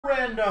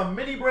and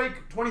mini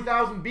break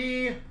 20,000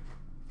 B. A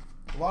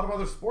lot of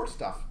other sports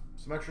stuff.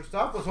 Some extra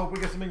stuff. Let's hope we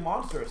get something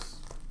monstrous.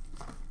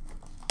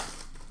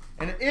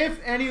 And if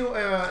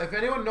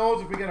anyone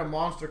knows if we get a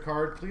monster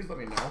card, please let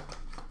me know.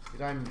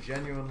 Because I'm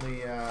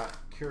genuinely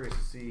curious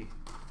to see.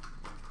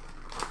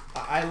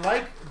 I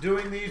like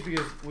doing these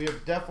because we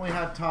have definitely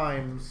had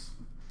times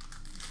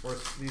where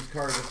these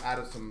cards have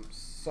added some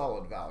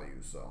solid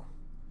value. So,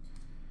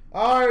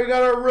 all right, we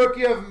got a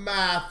rookie of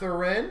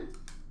Matherin,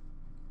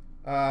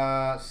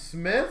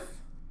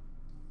 Smith,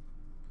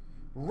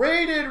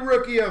 rated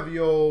rookie of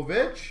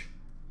Jovic,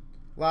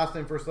 last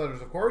name first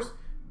letters of course,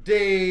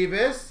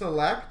 Davis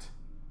select,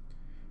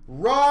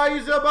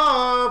 rise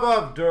above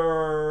of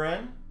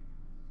Duran,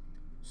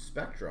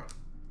 Spectra.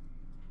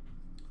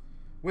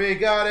 We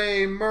got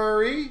a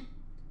Murray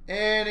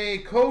and a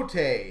Cote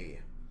and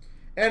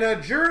a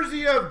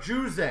jersey of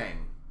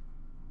Juzang.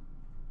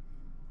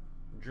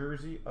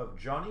 Jersey of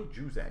Johnny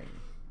Juzang.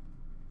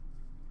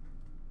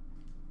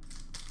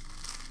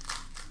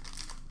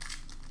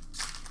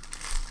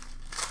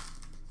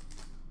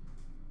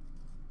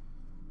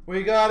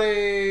 We got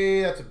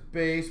that's a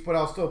base, but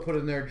I'll still put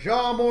in there,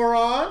 Ja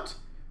Morant.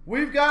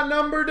 We've got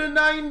number to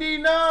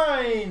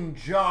 99,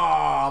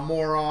 Ja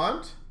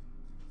Morant.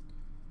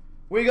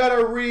 We got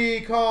a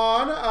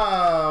recon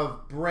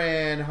of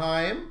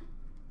Branheim.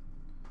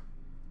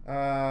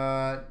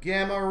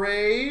 Gamma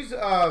rays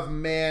of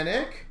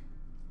Manic.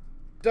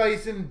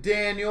 Dyson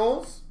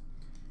Daniels.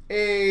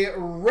 A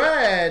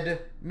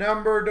red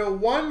number to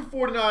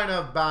 149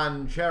 of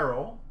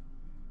Banchero.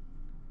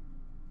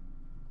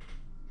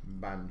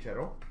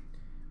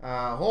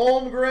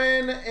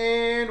 Holmgren,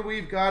 and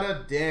we've got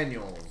a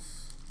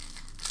Daniels.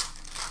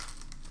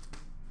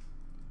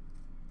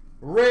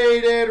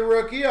 Rated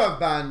rookie of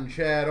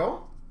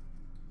Banchero.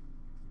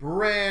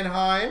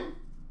 Branheim.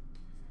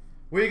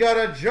 We got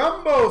a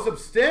jumbo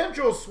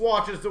substantial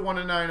swatches to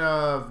 1/9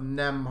 of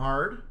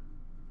Nemhard.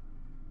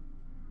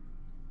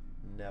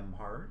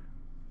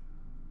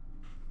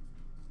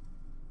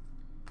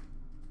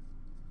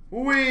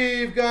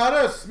 We've got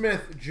a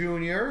Smith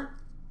Jr.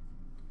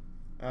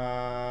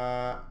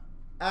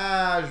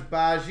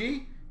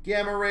 Ajbaji.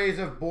 Gamma rays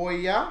of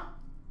Boya.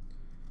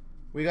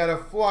 We got a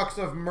flux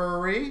of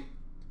Murray.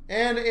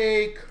 And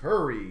a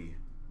Curry.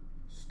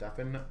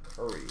 Stephen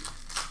Curry.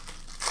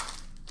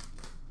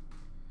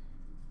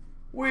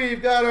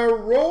 We've got a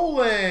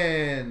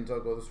Roland.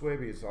 I'll go this way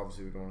because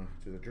obviously we're going to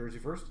do the jersey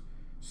first.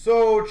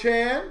 So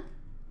Chan.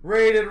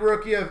 Rated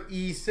rookie of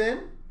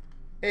Eason.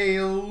 A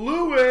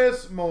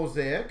Lewis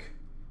Mosaic.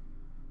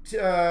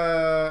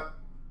 How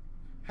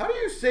do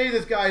you say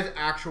this guy's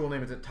actual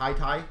name? Is it Tai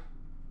Tai?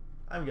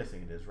 I'm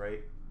guessing it is,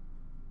 right?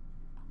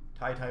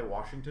 Tai Tai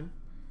Washington.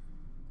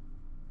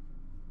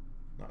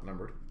 Not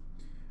numbered.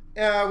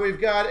 We've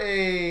got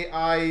a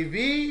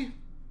IV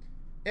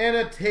and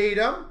a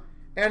Tatum.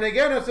 And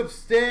again, a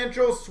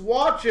substantial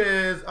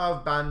swatches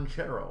of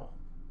Banchero.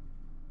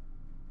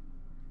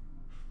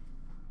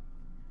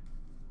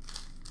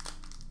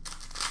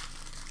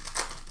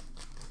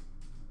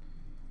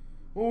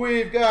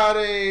 We've got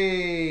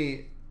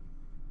a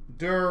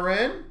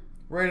Duran,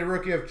 rated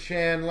rookie of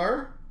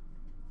Chandler.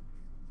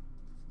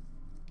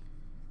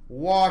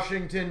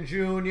 Washington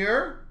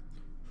Jr.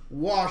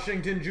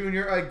 Washington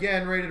Jr.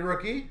 again, rated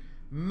rookie.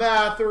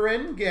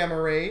 Matherin,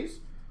 Gamma Rays.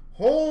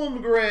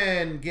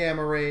 Holmgren,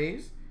 Gamma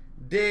Rays.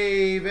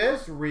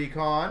 Davis,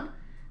 Recon.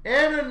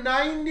 And a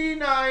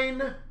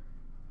 99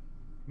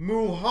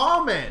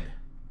 Muhammad.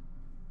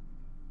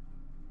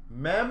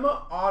 Mem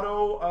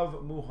Auto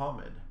of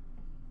Muhammad.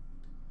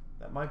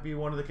 That might be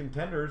one of the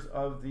contenders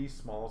of the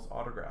smallest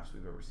autographs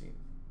we've ever seen.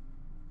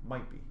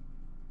 Might be.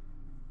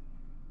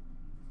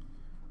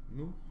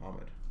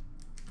 Muhammad.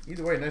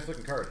 Either way, nice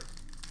looking card.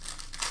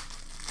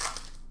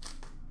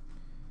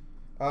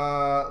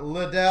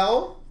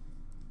 Liddell.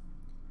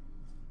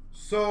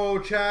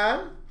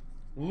 Sochan.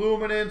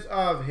 Luminance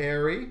of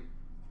Harry.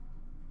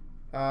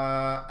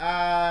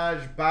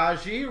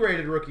 Ajbaji,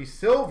 rated rookie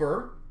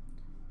silver.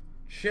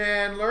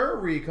 Chandler,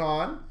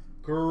 Recon.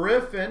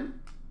 Griffin.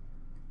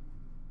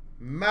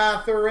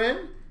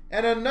 Matherin.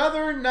 And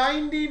another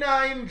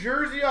 99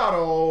 jersey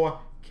auto,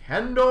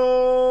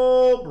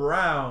 Kendall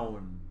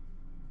Brown.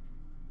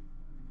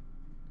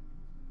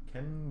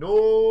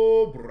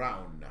 Kendall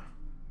Brown.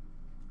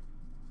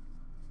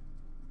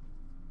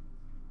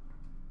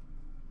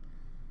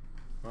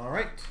 All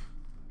right.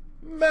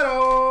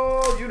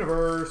 Metal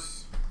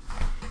Universe.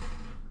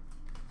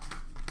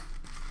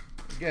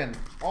 Again,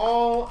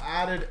 all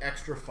added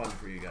extra fun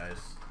for you guys.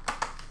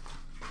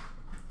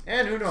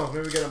 And who knows,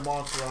 maybe we get a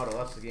monster auto.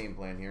 That's the game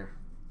plan here.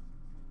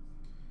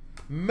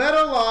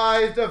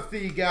 Metalized of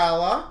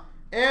Thigala.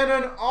 And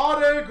an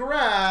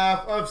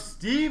autograph of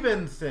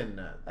Stevenson.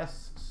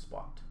 S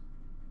spot.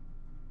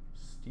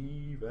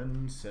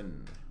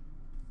 Stevenson.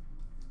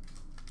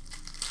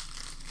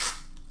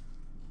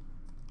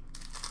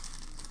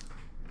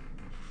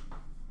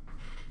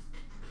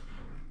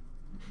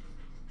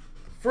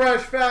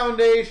 Fresh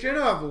Foundation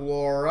of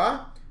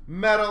Laura.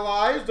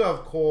 Metalized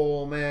of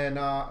Coleman.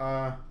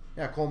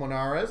 Yeah,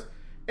 Colmenares.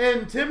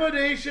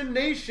 Intimidation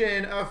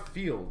Nation of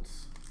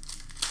Fields.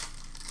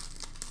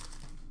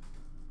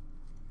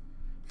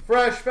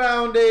 Fresh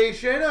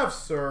Foundation of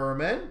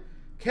Sermon.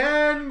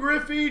 Ken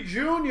Griffey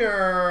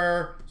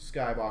Jr.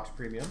 Skybox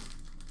Premium.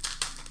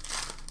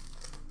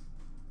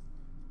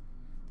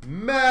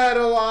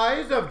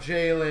 Metalized of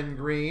Jalen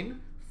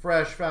Green.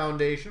 Fresh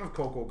Foundation of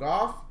Coco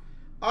Gauff.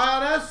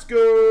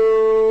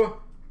 Ionescu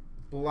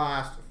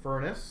Blast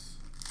Furnace.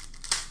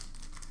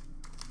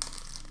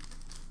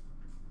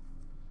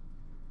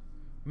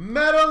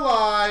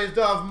 Metalized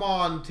of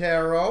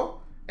Montero.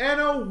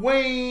 And a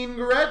Wayne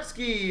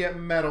Gretzky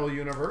Metal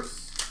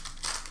Universe.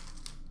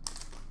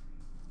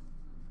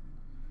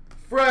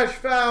 Fresh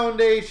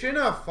Foundation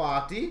of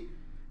Fati.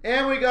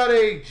 And we got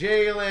a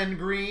Jalen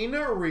Green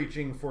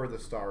Reaching for the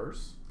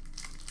Stars.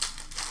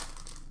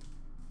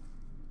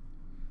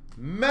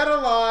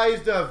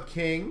 Metalized of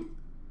King.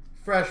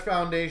 Fresh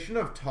Foundation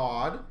of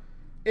Todd.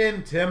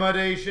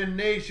 Intimidation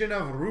Nation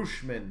of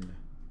Rushman.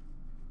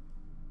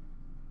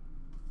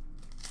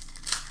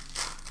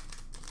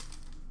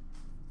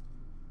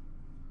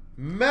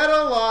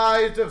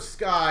 Metalized of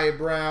Sky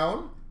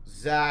Brown.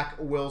 Zach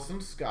Wilson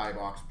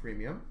Skybox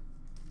Premium.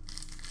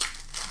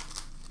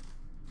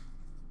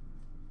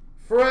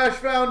 Fresh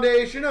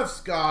Foundation of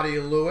Scotty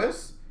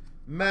Lewis.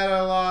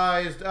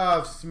 Metalized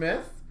of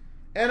Smith.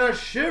 And a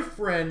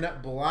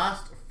Schifrin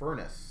Blast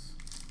Furnace.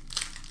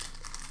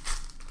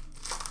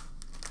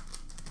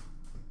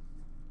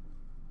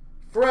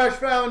 Fresh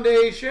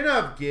Foundation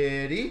of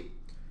Giddy.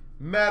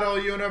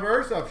 Metal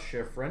Universe of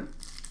Schifrin.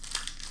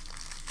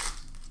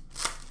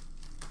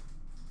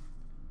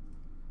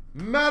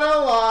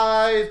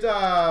 Metalized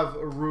of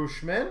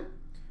Rushman.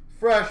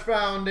 Fresh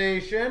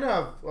Foundation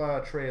of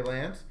Trey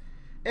Lance.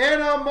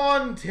 And a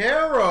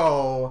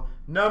Montero,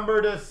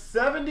 number to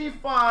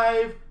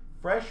 75,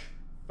 Fresh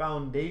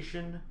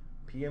Foundation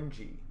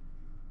PMG.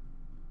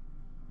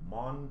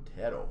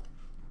 Montero.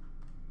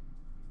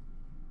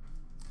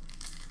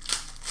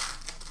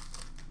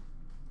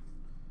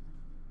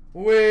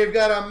 We've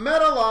got a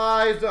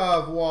Metalized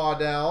of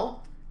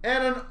Waddell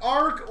and an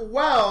Arc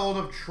Weld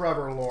of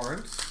Trevor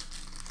Lawrence.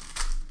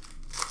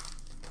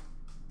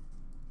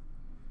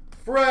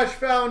 Fresh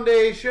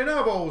Foundation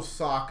of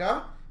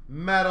Osaka.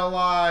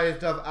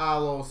 Metalized of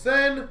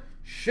Alosin.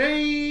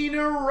 Shane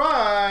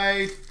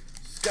Wright.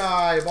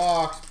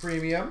 Skybox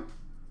Premium.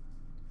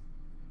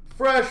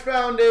 Fresh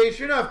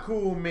Foundation of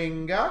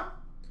Kuminga.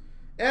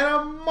 And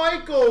a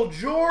Michael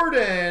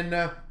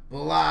Jordan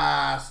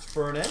Blast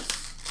Furnace.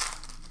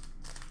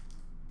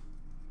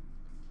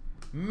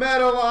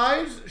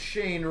 Metalized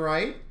Shane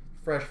Wright.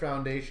 Fresh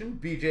Foundation.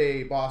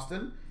 BJ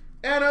Boston.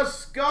 And a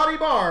Scotty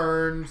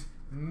Barnes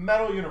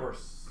Metal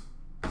Universe.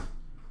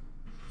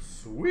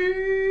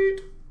 Sweet.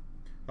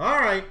 All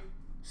right.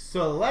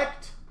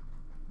 Select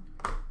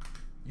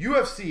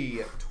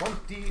UFC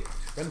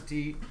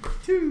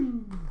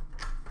 2022.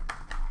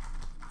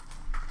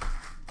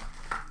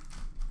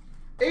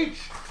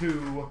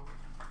 H2.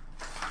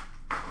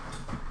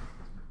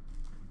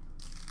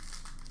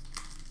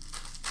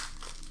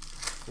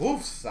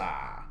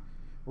 Oofsa.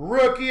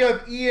 Rookie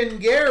of Ian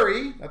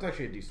Gary. That's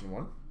actually a decent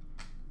one.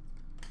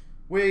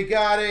 We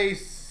got a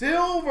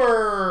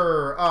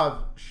silver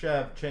of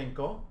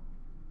Shevchenko.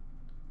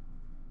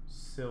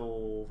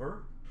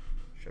 Silver.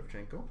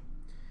 Shevchenko.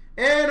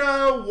 And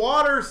a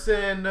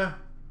Watterson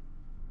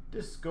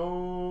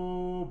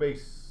Disco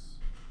Base.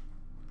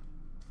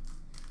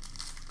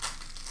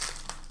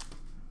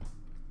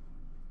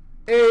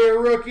 A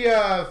rookie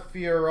of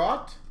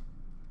Fiorot.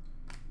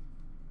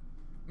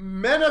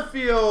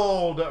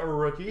 Menafield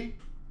rookie.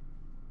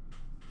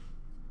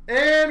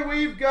 And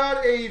we've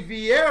got a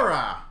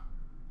Vieira.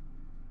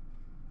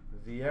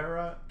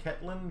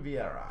 Ketlin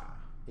Vieira.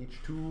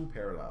 H2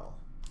 parallel.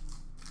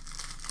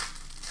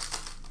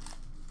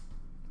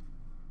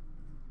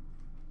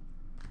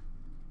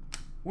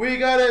 We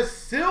got a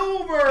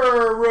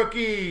silver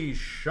rookie,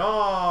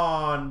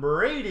 Sean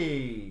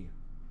Brady.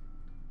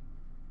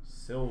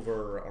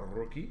 Silver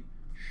rookie,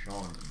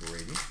 Sean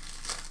Brady.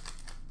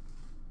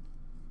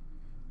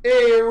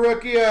 A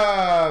rookie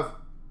of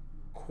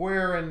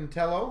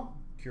Quintentello.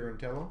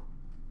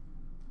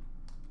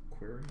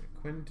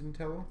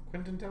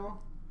 Quintentello?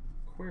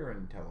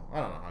 I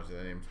don't know how to say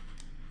that name.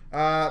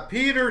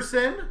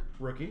 Peterson,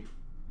 rookie.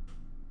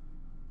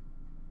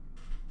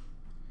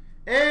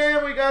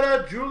 And we got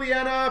a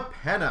Juliana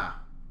Pena.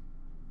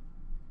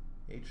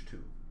 H2.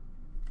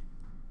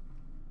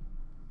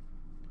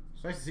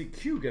 It's nice to see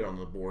Q get on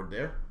the board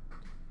there.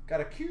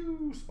 Got a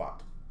Q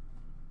spot.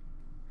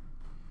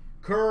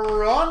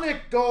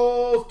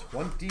 Chronicles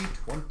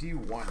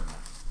 2021.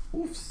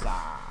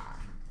 Oofsa.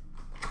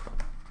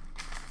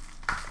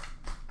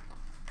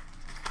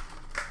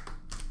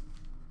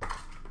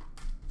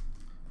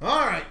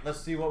 All right,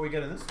 let's see what we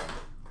get in this one.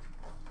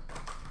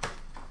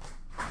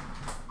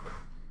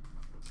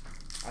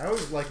 I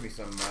always like me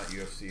some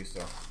UFC,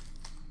 so.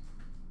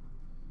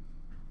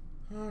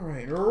 All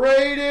right,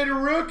 rated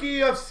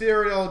rookie of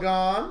Serial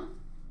Gone.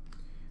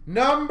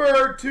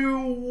 Number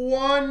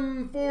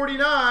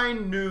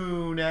 2/149,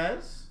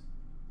 Nunez.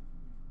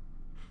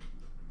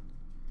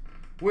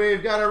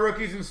 We've got our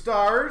rookies and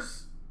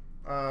stars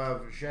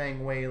of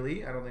Zhang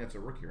Weili. I don't think that's a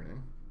rookie or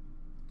anything.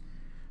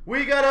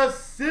 We got a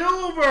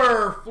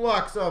silver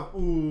flux of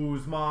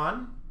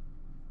Usman.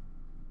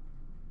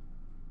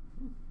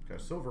 Got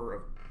a silver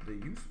of the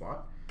U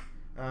spot.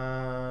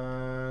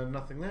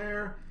 Nothing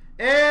there.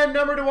 And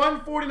number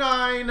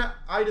 2/149,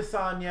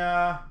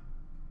 Adesanya.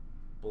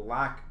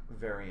 Black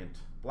variant.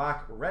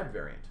 Black-red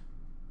variant.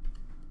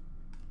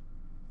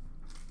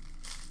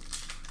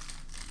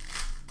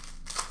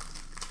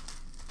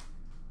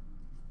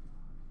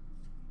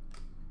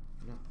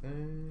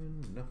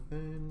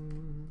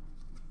 Nothing.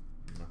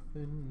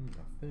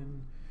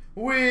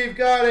 We've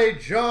got a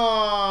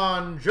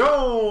John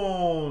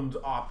Jones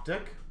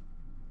optic.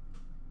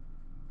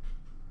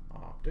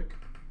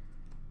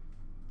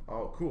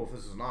 Oh, cool. If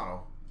this is an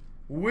auto.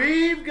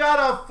 We've got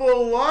a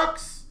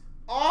Flux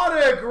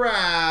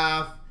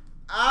autograph.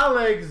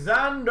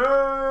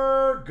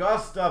 Alexander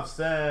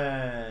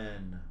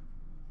Gustafsson.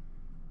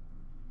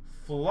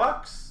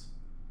 Flux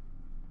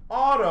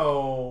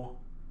auto.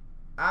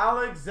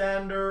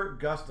 Alexander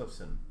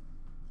Gustafsson.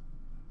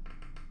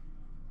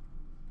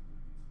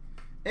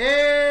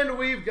 And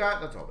we've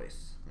got, that's all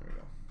base. There we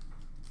go.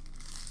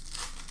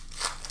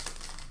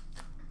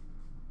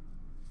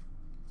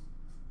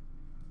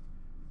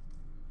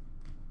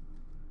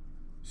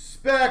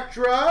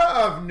 Spectra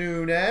of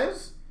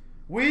Nunez.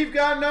 We've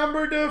got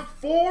number to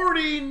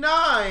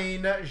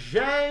 49,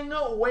 Zhang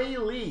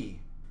Weili.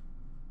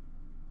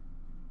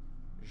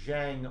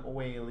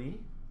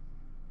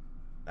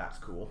 That's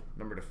cool.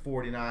 Number to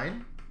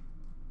 49.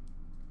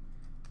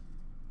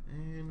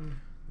 And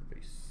the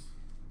base.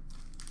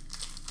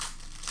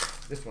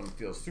 This one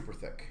feels super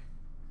thick.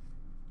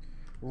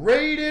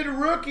 Rated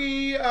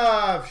rookie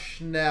of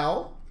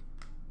Schnell.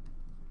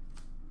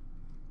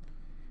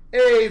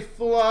 A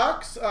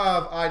flux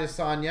of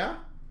Adesanya.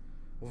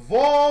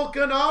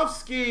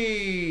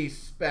 Volkanovski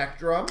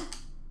Spectrum.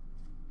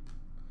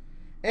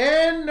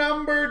 And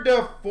number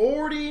to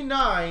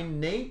 49,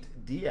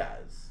 Nate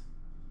Diaz.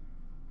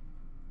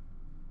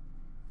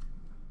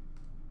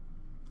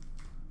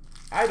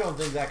 I don't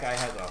think that guy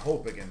has a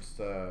hope against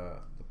the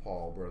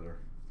Paul brother,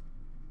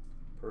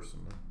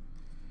 personally.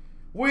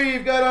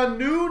 We've got a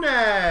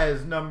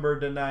Nunez number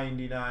to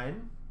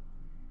 99.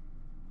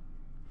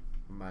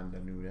 Amanda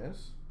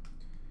Nunez.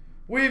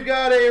 We've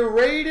got a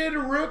rated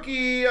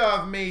rookie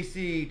of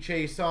Macy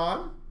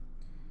Chason.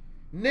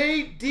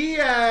 Nate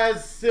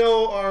Diaz,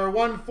 or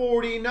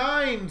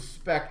 149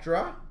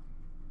 Spectra.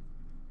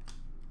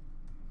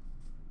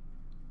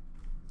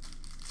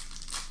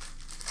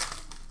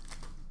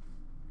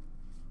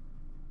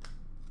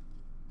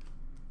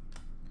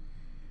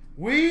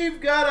 We've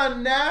got a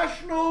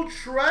National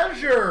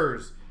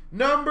Treasures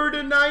number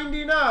to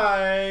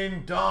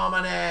 99,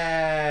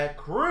 Dominic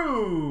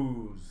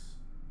Cruz.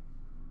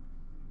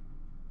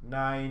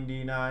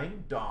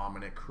 99,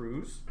 Dominic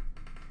Cruz.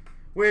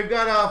 We've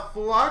got a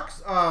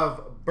flux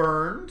of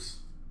Burns.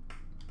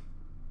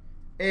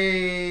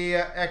 A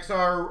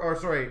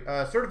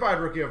certified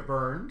rookie of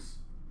Burns.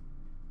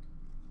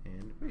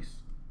 And base.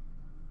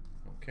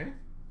 Okay.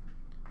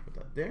 Put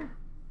that there.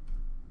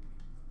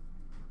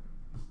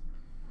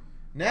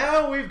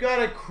 Now we've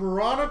got a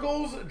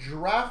Chronicles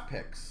Draft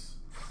Picks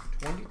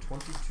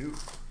 2022.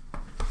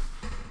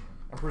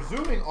 I'm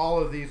presuming all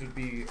of these would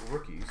be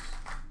rookies.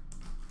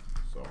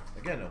 So,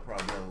 again, there'll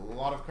probably be a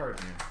lot of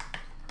cards in here.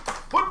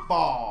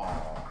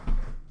 Football!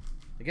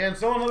 Again,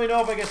 someone let me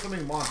know if I get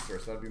something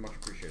monstrous. That'd be much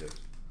appreciated.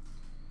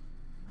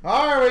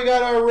 Alright, we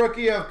got our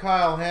rookie of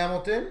Kyle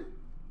Hamilton.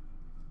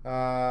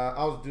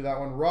 I'll just do that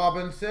one.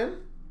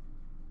 Robinson.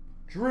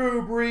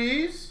 Drew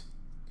Brees.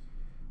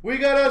 We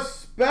got a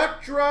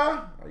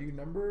Spectra. Are you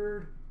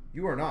numbered?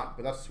 You are not,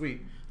 but that's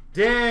sweet.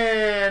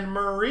 Dan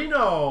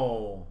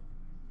Marino.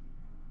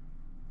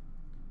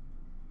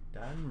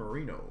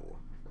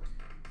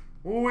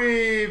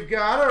 We've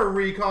got a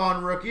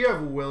Recon rookie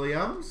of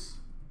Williams.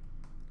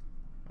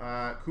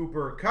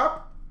 Cooper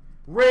Kupp.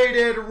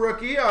 Rated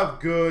rookie of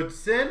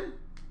Goodson.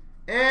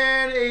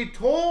 And a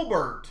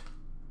Tolbert.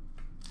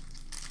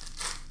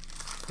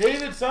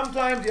 David,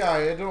 sometimes, yeah,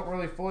 I don't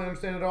really fully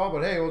understand it all,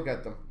 but hey, we'll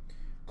get them.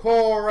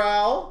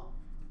 Corral.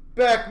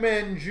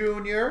 Beckman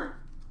Jr.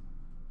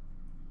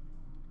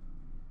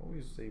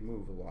 Always they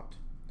move a lot.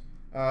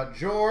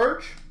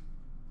 George.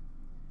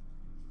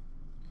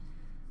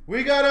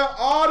 We got an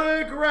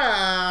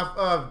autograph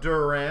of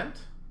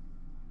Durant.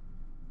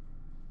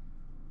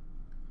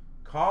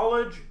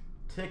 College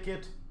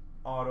ticket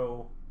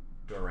auto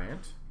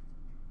Durant.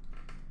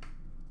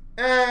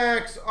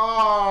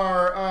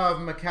 XR of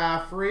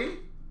McCaffrey.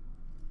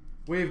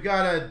 We've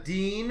got a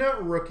Dean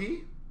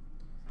rookie.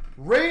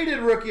 Rated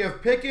rookie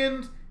of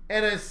Pickens.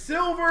 And a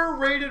silver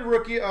rated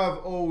rookie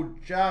of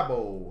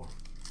Ojabo.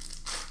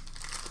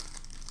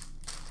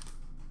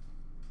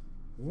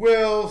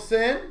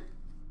 Wilson.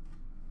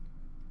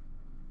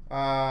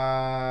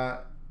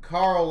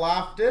 Carl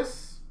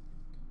Loftus.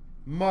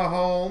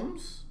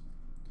 Mahomes.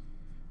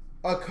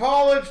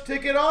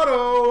 college ticket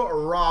auto,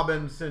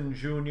 Robinson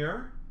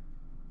Jr.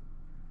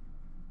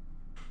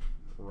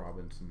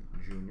 Robinson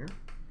Jr.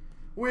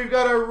 We've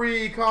got a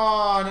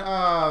recon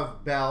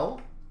of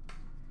Bell.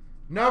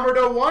 Number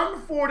to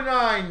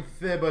 149,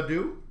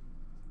 Thibodeau.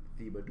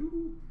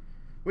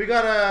 We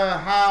got a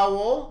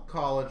Howell,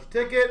 college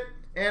ticket,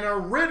 and a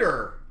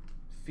Ritter,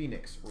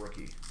 Phoenix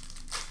rookie.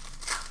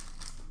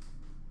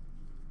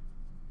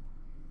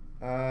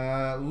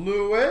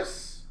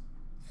 Lewis,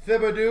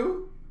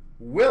 Thibodeau,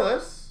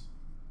 Willis.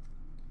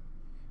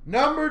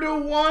 Number to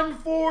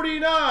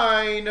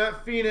 149,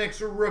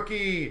 Phoenix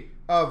rookie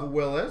of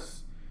Willis.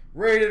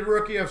 Rated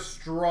rookie of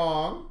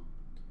Strong.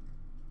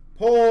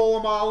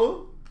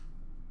 Polamalu.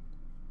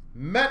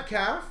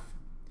 Metcalf,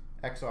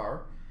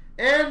 XR.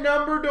 And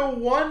number to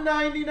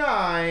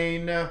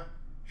 199,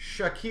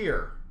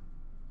 Shakir.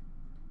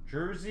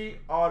 Jersey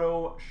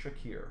auto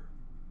Shakir.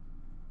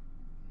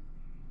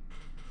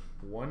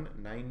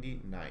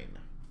 199.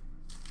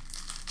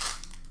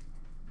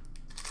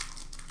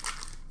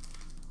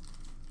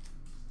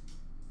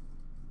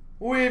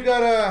 We've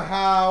got a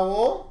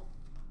Howell.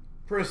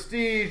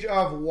 Prestige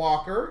of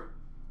Walker.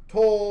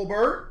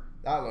 Tolbert.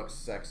 That looks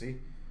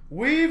sexy.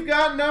 We've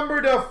got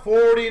number to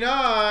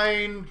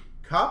 49,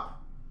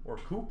 Cup, or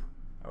Coop.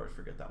 I always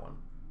forget that one.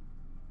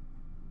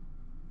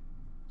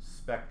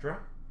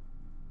 Spectra.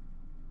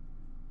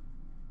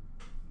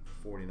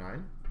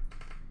 49.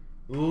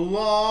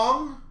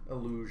 Long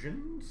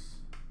Illusions.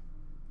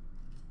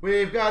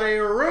 We've got a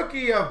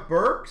rookie of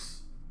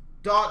Burks.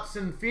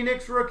 Dotson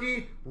Phoenix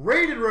rookie.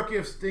 Rated rookie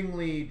of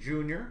Stingley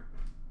Jr.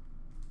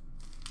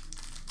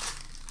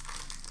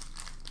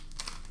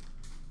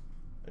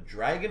 A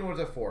Dragon, what is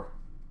that for?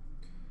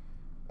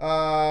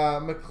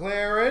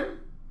 McLaren,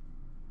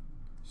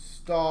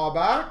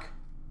 Staubach,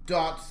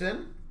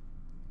 Dotson,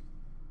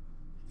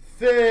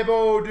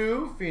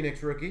 Thibodeau,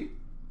 Phoenix rookie,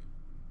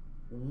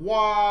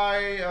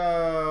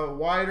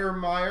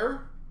 Widermeyer,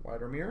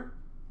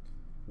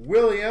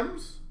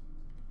 Williams,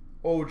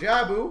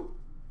 Ojabu,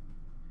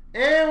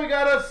 and we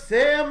got a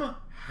Sam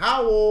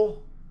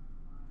Howell.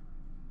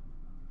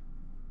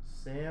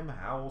 Sam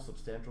Howell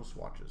substantial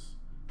swatches.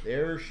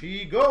 There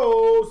she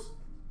goes.